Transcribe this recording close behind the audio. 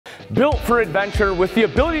Built for adventure with the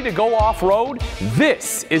ability to go off-road,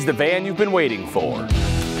 this is the van you've been waiting for.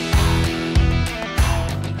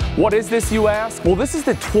 What is this, you ask? Well, this is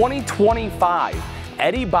the 2025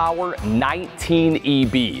 Eddie Bauer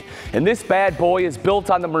 19EB. And this bad boy is built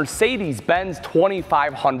on the Mercedes-Benz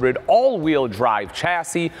 2500 all-wheel drive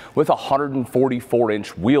chassis with a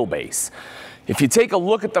 144-inch wheelbase. If you take a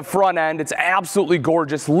look at the front end, it's absolutely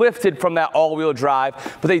gorgeous, lifted from that all-wheel drive,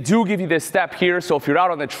 but they do give you this step here, so if you're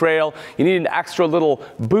out on the trail, you need an extra little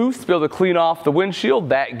boost to be able to clean off the windshield,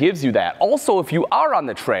 that gives you that. Also, if you are on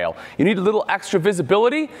the trail, you need a little extra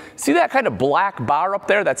visibility. See that kind of black bar up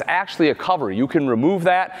there? That's actually a cover. You can remove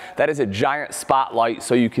that. That is a giant spotlight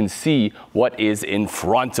so you can see what is in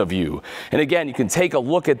front of you. And again, you can take a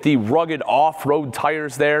look at the rugged off-road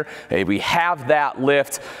tires there. We have that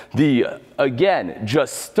lift. Again,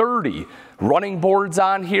 just sturdy running boards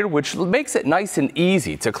on here, which makes it nice and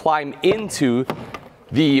easy to climb into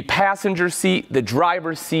the passenger seat, the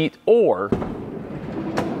driver's seat, or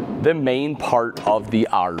the main part of the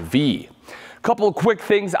RV. Couple of quick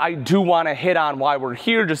things I do want to hit on while we're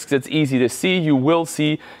here, just because it's easy to see. You will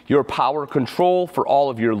see your power control for all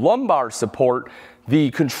of your lumbar support.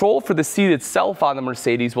 The control for the seat itself on the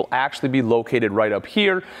Mercedes will actually be located right up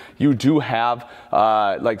here. You do have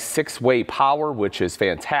like 6-way power, which is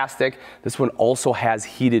fantastic. This one also has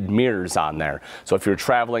heated mirrors on there. So if you're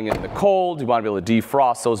traveling in the cold, you want to be able to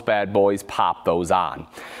defrost those bad boys, pop those on.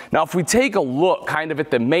 Now, if we take a look kind of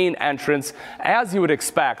at the main entrance, as you would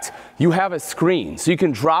expect, you have a screen. So you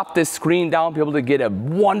can drop this screen down, be able to get a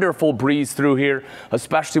wonderful breeze through here,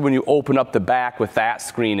 especially when you open up the back with that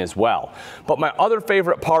screen as well. But my other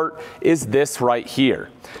favorite part is this right here.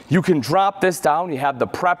 You can drop this down. You have the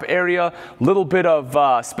prep area, little bit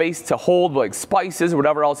of space to hold like spices or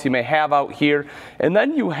whatever else you may have out here. And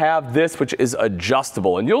then you have this, which is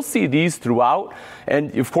adjustable. And you'll see these throughout.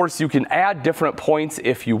 And of course, you can add different points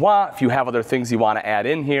if you want, if you have other things you want to add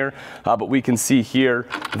in here. But we can see here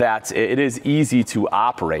that it is easy to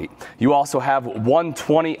operate. You also have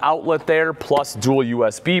 120 outlet there, plus dual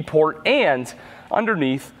USB port, and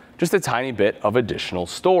underneath, just a tiny bit of additional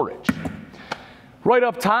storage. Right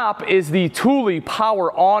up top is the Thule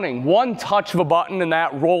power awning. One touch of a button and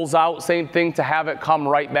that rolls out. Same thing to have it come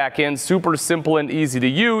right back in. Super simple and easy to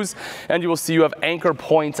use. And you will see you have anchor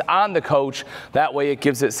points on the coach. That way it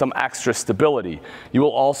gives it some extra stability. You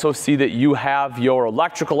will also see that you have your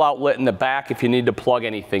electrical outlet in the back if you need to plug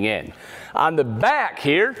anything in. On the back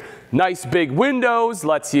here, nice big windows,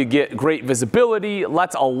 lets you get great visibility,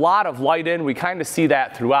 lets a lot of light in. We kind of see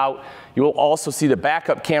that throughout. You will also see the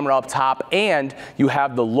backup camera up top, and you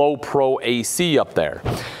have the low pro AC up there.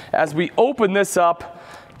 As we open this up,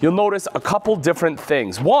 you'll notice a couple different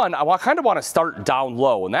things. One, I kind of want to start down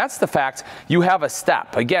low, and that's the fact you have a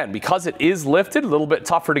step. Again, because it is lifted, a little bit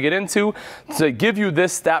tougher to get into, to give you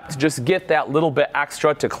this step to just get that little bit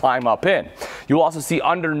extra to climb up in. You'll also see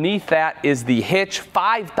underneath that is the hitch,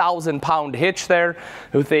 5,000-pound hitch there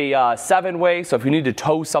with a 7-way, so if you need to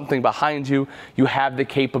tow something behind you, you have the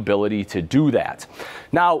capability to do that.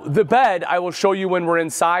 Now, the bed, I will show you when we're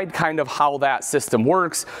inside kind of how that system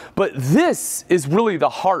works, but this is really the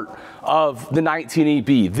heart of the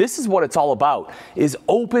 19EB. This is what it's all about, is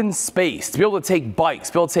open space, to be able to take bikes,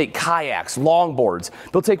 to be able to take kayaks, longboards, to be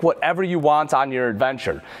able to take whatever you want on your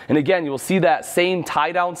adventure. And again, you will see that same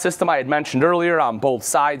tie-down system I had mentioned earlier on both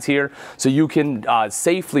sides here, so you can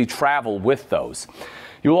safely travel with those.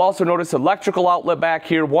 You'll also notice electrical outlet back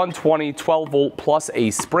here, 120, 12 volt plus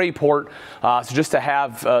a spray port, so just to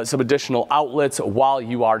have some additional outlets while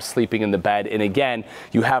you are sleeping in the bed. And again,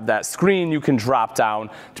 you have that screen you can drop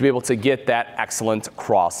down to be able to get that excellent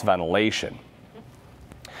cross ventilation.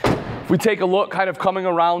 If we take a look kind of coming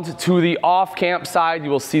around to the off-camp side, you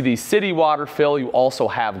will see the city water fill. You also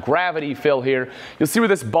have gravity fill here. You'll see where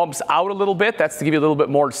this bumps out a little bit. That's to give you a little bit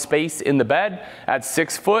more space in the bed. At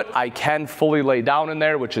 6 foot, I can fully lay down in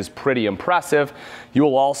there, which is pretty impressive. You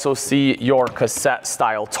will also see your cassette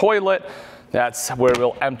style toilet. That's where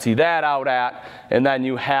we'll empty that out at. And then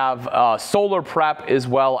you have solar prep as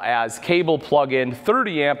well as cable plug-in,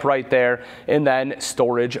 30 amp right there, and then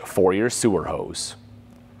storage for your sewer hose.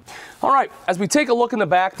 All right, as we take a look in the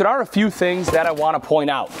back, there are a few things that I want to point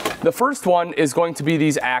out. The first one is going to be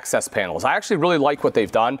these access panels. I actually really like what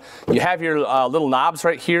they've done. You have your little knobs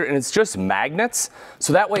right here, and it's just magnets.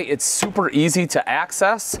 So that way it's super easy to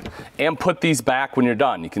access and put these back when you're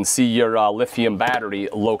done. You can see your lithium battery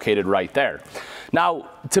located right there. Now,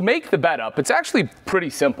 to make the bed up, it's actually pretty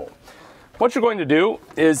simple. What you're going to do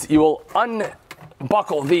is you will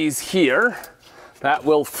unbuckle these here. That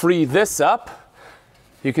will free this up.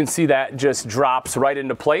 You can see that just drops right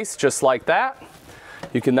into place just like that.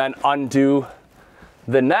 You can then undo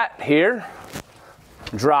the net here,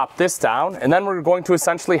 drop this down, and then we're going to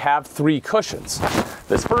essentially have 3 cushions.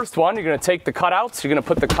 This first one, you're going to take the cutouts, you're going to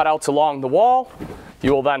put the cutouts along the wall.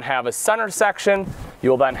 You will then have a center section. You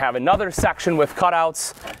will then have another section with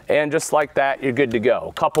cutouts, and just like that, you're good to go.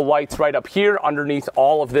 A couple lights right up here underneath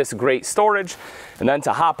all of this great storage. And then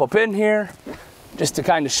to hop up in here, just to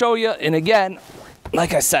kind of show you, and again,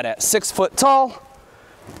 like I said, at 6 foot tall,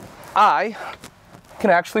 I can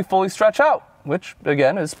actually fully stretch out, which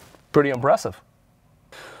again is pretty impressive.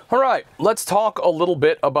 All right, let's talk a little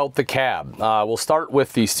bit about the cab. We'll start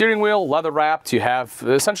with the steering wheel, leather wrapped. You have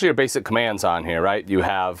essentially your basic commands on here, right? You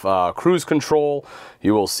have cruise control.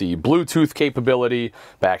 You will see Bluetooth capability.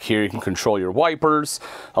 Back here, you can control your wipers.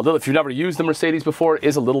 Although if you've never used the Mercedes before, it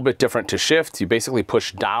is a little bit different to shift. You basically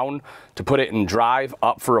push down to put it in drive,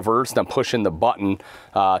 up for reverse, then push in the button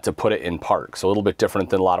to put it in park. So a little bit different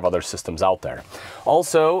than a lot of other systems out there.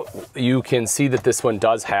 Also, you can see that this one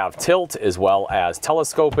does have tilt as well as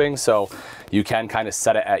telescoping. So you can kind of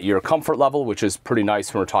set it at your comfort level, which is pretty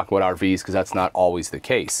nice when we're talking about RVs because that's not always the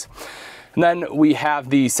case. And then we have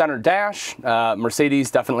the center dash. Mercedes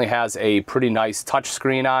definitely has a pretty nice touch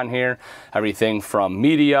screen on here. Everything from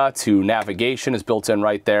media to navigation is built in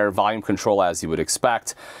right there. Volume control as you would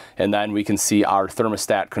expect. And then we can see our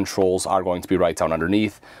thermostat controls are going to be right down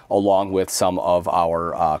underneath, along with some of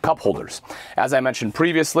our cup holders. As I mentioned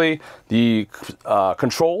previously, the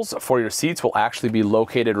controls for your seats will actually be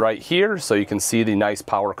located right here. So you can see the nice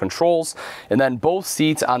power controls. And then both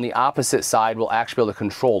seats on the opposite side will actually be able to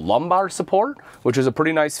control lumbar support, which is a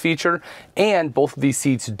pretty nice feature. And both of these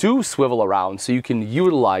seats do swivel around, so you can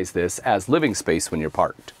utilize this as living space when you're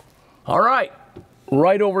parked. All right.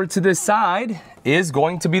 Right over to this side is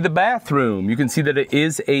going to be the bathroom. You can see that it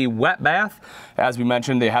is a wet bath. As we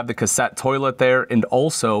mentioned, they have the cassette toilet there and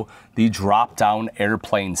also the drop-down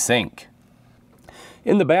airplane sink.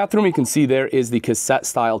 In the bathroom, you can see there is the cassette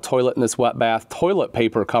style toilet in this wet bath, toilet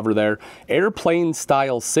paper cover there, airplane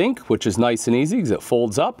style sink, which is nice and easy because it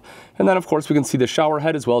folds up. And then of course we can see the shower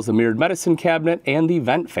head as well as the mirrored medicine cabinet and the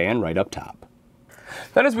vent fan right up top.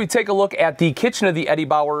 Then as we take a look at the kitchen of the Eddie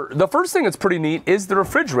Bauer, the first thing that's pretty neat is the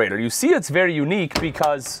refrigerator. You see it's very unique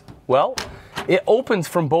because, well, it opens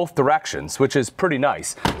from both directions, which is pretty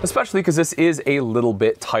nice, especially because this is a little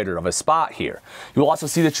bit tighter of a spot here. You'll also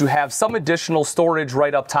see that you have some additional storage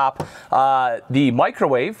right up top. The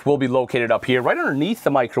microwave will be located up here. Right underneath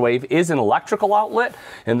the microwave is an electrical outlet,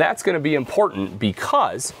 and that's going to be important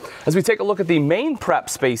because as we take a look at the main prep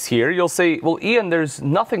space here, you'll say, well, Ian, there's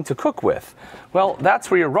nothing to cook with. Well, that's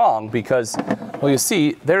where you're wrong because, well, you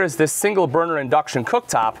see, there is this single burner induction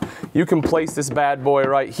cooktop. You can place this bad boy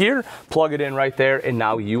right here, plug it in right there, and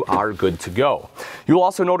now you are good to go. You'll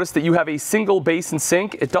also notice that you have a single basin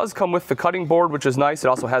sink. It does come with the cutting board, which is nice. It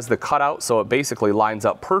also has the cutout, so it basically lines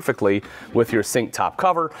up perfectly with your sink top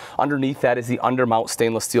cover. Underneath that is the undermount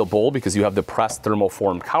stainless steel bowl because you have the pressed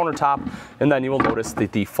thermoform countertop. And then you will notice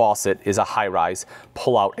that the faucet is a high-rise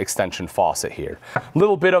pull-out extension faucet here. A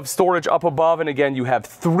little bit of storage up above, and again, you have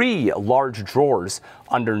 3 large drawers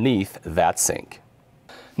underneath that sink.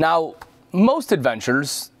 Now, most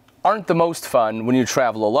adventures aren't the most fun when you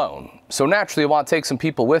travel alone. So naturally, you want to take some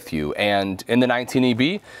people with you, and in the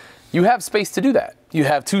 19EB, you have space to do that. You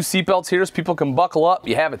have 2 seatbelts here so people can buckle up.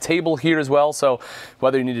 You have a table here as well, so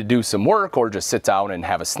whether you need to do some work or just sit down and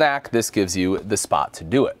have a snack, this gives you the spot to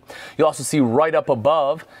do it. You'll also see right up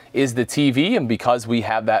above is the TV, and because we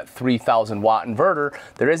have that 3,000 watt inverter,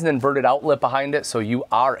 there is an inverted outlet behind it, so you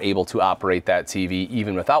are able to operate that TV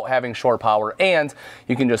even without having shore power, and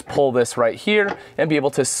you can just pull this right here and be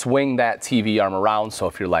able to swing that TV arm around, so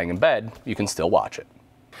if you're laying in bed, you can still watch it.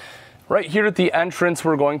 Right here at the entrance,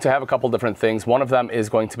 we're going to have a couple different things. One of them is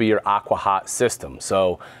going to be your aqua hot system.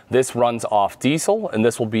 So this runs off diesel, and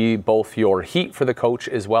this will be both your heat for the coach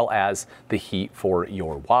as well as the heat for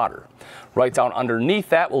your water. Right down underneath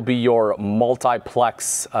that will be your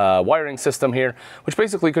multiplex wiring system here, which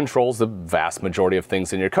basically controls the vast majority of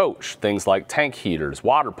things in your coach. Things like tank heaters,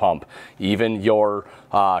 water pump, even your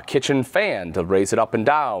kitchen fan to raise it up and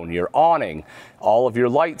down, your awning. All of your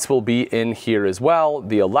lights will be in here as well,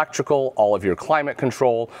 the electrical, all of your climate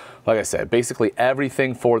control. Like I said, basically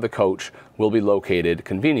everything for the coach will be located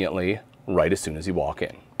conveniently right as soon as you walk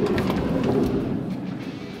in.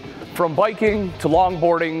 From biking to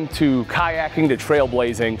longboarding to kayaking to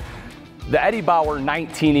trailblazing, the Eddie Bauer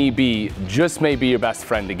 19EB just may be your best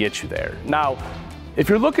friend to get you there. Now, if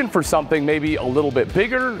you're looking for something maybe a little bit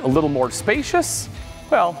bigger, a little more spacious,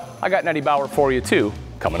 well, I got an Eddie Bauer for you too,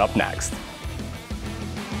 coming up next.